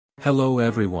Hello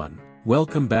everyone,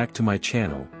 welcome back to my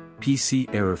channel, PC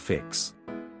Error Fix.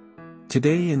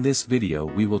 Today in this video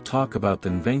we will talk about the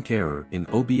NVENC error in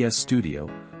OBS Studio,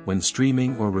 when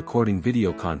streaming or recording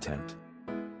video content.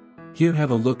 Here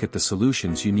have a look at the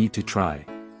solutions you need to try.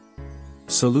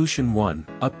 Solution 1,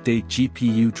 Update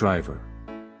GPU driver.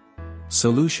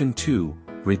 Solution 2,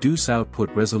 Reduce output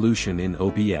resolution in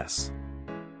OBS.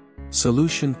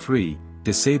 Solution 3,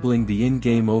 Disabling the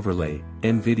in-game overlay,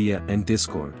 NVIDIA and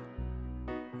Discord.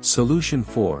 Solution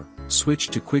 4, Switch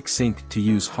to QuickSync to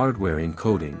use hardware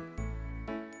encoding.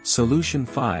 Solution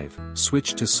 5,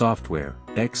 Switch to software,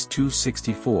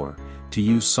 X264, to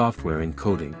use software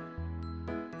encoding.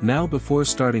 Now before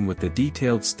starting with the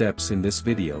detailed steps in this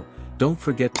video, don't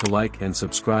forget to like and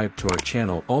subscribe to our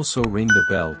channel, also ring the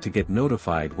bell to get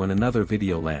notified when another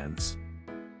video lands.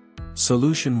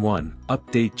 Solution 1,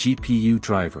 Update GPU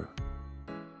driver.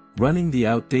 Running the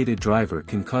outdated driver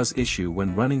can cause issue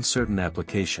when running certain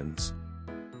applications.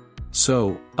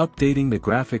 So, updating the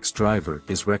graphics driver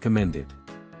is recommended.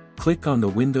 Click on the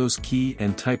Windows key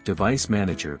and type Device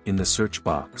Manager in the search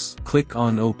box. Click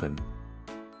on Open.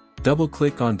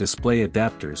 Double-click on Display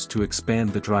Adapters to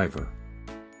expand the driver.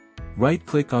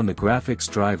 Right-click on the graphics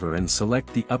driver and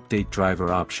select the Update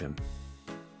driver option.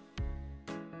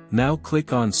 Now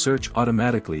click on Search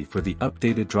automatically for the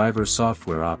updated driver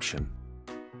software option.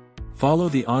 Follow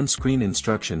the on-screen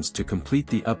instructions to complete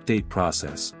the update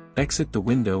process. Exit the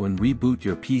window and reboot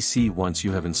your PC once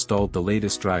you have installed the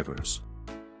latest drivers.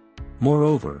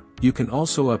 Moreover, you can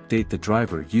also update the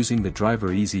driver using the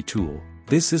Driver Easy tool.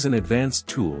 This is an advanced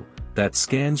tool that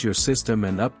scans your system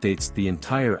and updates the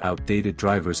entire outdated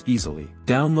drivers easily.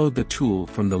 Download the tool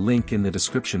from the link in the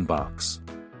description box.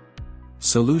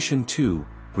 Solution 2,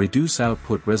 Reduce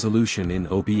output resolution in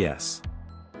OBS.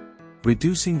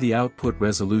 Reducing the output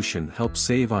resolution helps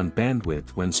save on bandwidth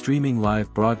when streaming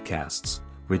live broadcasts,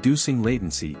 reducing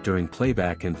latency during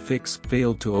playback and fix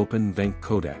failed to open NVENC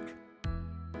codec.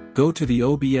 Go to the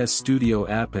OBS Studio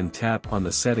app and tap on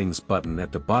the Settings button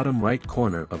at the bottom right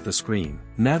corner of the screen.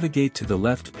 Navigate to the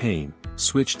left pane,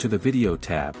 switch to the Video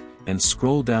tab, and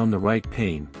scroll down the right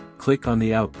pane, click on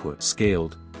the Output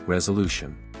Scaled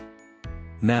Resolution.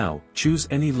 Now, choose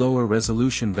any lower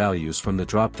resolution values from the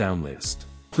drop-down list.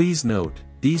 Please note,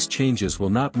 these changes will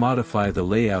not modify the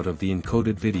layout of the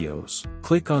encoded videos.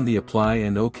 Click on the Apply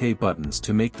and OK buttons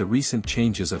to make the recent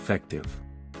changes effective.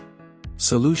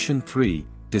 Solution 3,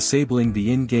 Disabling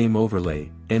the in-game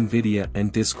overlay, NVIDIA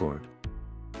and Discord.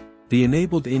 The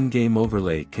enabled in-game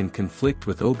overlay can conflict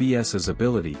with OBS's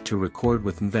ability to record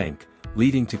with NVENC,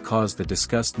 leading to cause the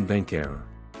discussed NVENC error.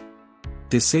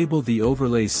 Disable the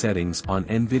overlay settings on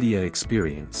NVIDIA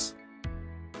Experience.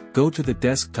 Go to the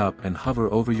desktop and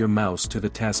hover over your mouse to the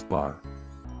taskbar.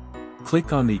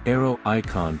 Click on the arrow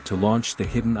icon to launch the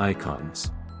hidden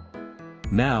icons.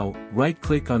 Now,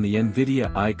 right-click on the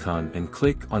NVIDIA icon and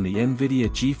click on the NVIDIA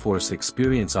GeForce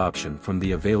Experience option from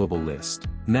the available list.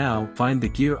 Now, find the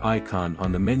gear icon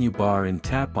on the menu bar and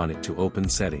tap on it to open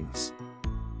settings.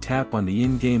 Tap on the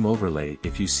in-game overlay.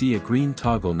 If you see a green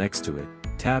toggle next to it,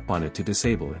 tap on it to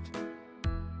disable it.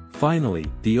 Finally,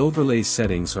 the overlay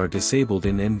settings are disabled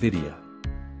in NVIDIA.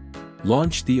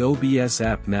 Launch the OBS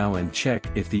app now and check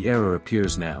if the error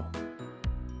appears now.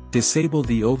 Disable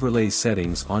the overlay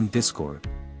settings on Discord.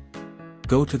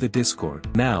 Go to the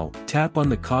Discord. Now, tap on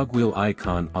the cogwheel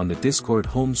icon on the Discord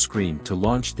home screen to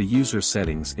launch the user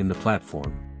settings in the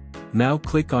platform. Now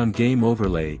click on Game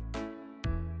Overlay.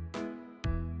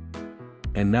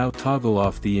 And now toggle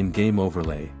off the in-game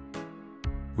overlay.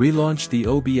 Relaunch the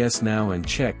OBS now and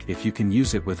check if you can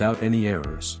use it without any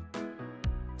errors.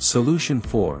 Solution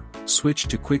 4, Switch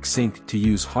to QuickSync to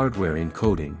use hardware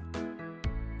encoding.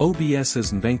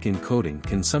 OBS's NVENC encoding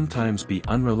can sometimes be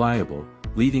unreliable,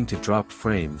 leading to dropped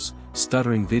frames,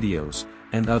 stuttering videos,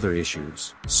 and other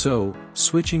issues. So,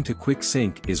 switching to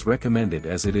QuickSync is recommended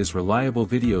as it is a reliable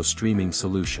video streaming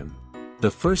solution. The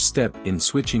first step in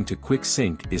switching to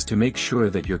QuickSync is to make sure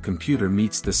that your computer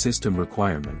meets the system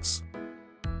requirements.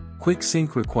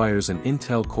 QuickSync requires an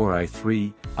Intel Core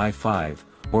i3, i5,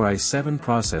 or i7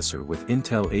 processor with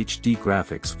Intel HD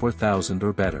graphics 4000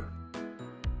 or better.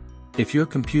 If your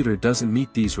computer doesn't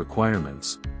meet these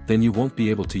requirements, then you won't be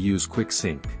able to use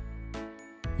QuickSync.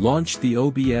 Launch the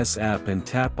OBS app and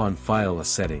tap on File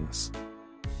Settings.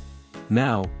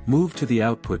 Now, move to the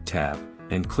Output tab,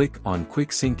 and click on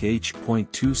QuickSync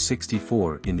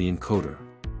H.264 in the encoder.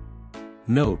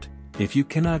 Note, if you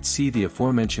cannot see the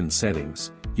aforementioned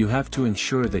settings, you have to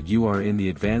ensure that you are in the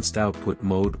advanced output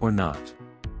mode or not.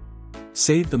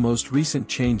 Save the most recent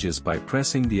changes by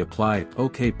pressing the Apply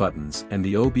OK buttons and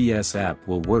the OBS app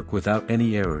will work without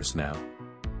any errors now.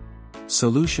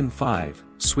 Solution 5,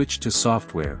 switch to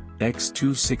software,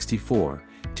 x264,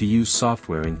 to use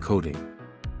software encoding.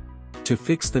 To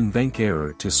fix the NVENC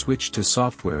error to switch to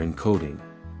software encoding.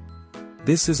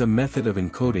 This is a method of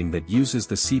encoding that uses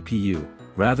the CPU,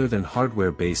 rather than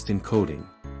hardware-based encoding.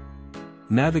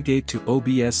 Navigate to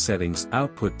OBS Settings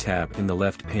Output tab in the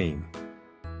left pane.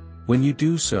 When you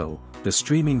do so, the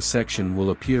streaming section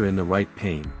will appear in the right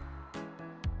pane.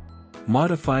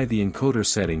 Modify the encoder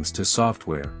settings to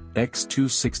software,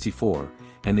 x264,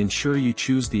 and ensure you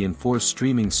choose the Enforce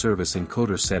Streaming Service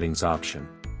Encoder Settings option.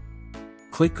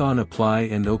 Click on Apply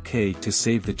and OK to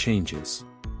save the changes.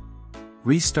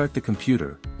 Restart the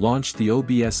computer, launch the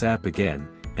OBS app again,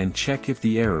 and check if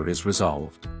the error is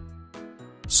resolved.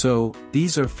 So,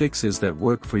 these are fixes that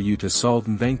work for you to solve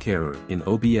NVENC error in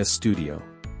OBS Studio.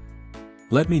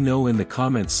 Let me know in the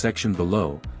comments section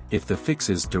below, if the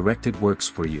fixes directed works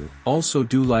for you. Also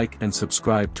do like and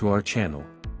subscribe to our channel.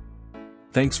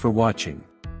 Thanks for watching.